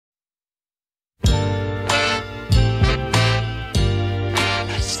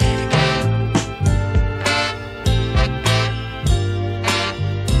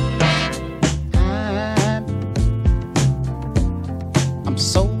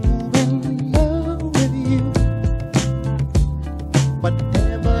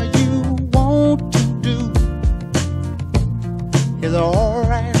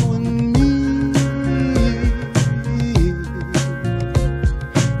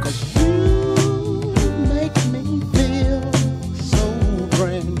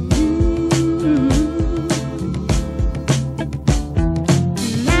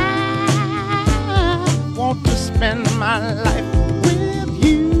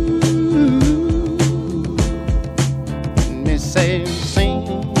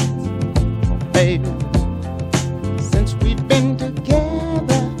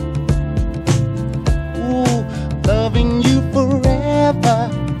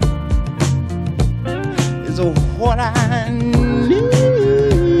what I need.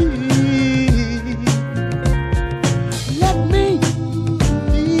 Let me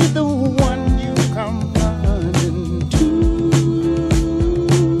be the one you come running to.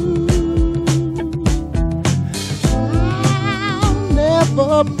 I'll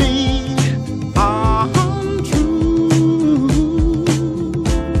never be untrue.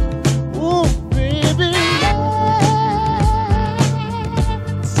 Oh, baby,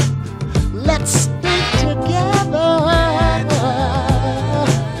 let's stay together,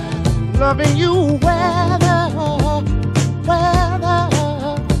 loving you weather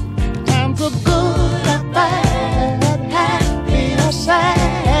times are good and bad, happy or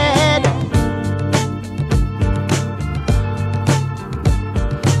sad.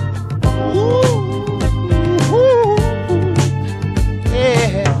 Ooh,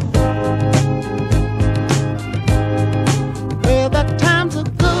 yeah. Well, the times are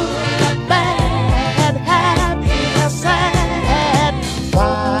good and bad, happy or sad.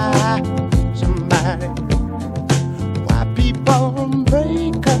 Why people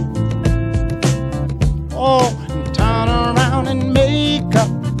break up, oh, and turn around and make up?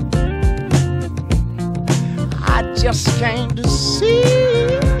 I just came to see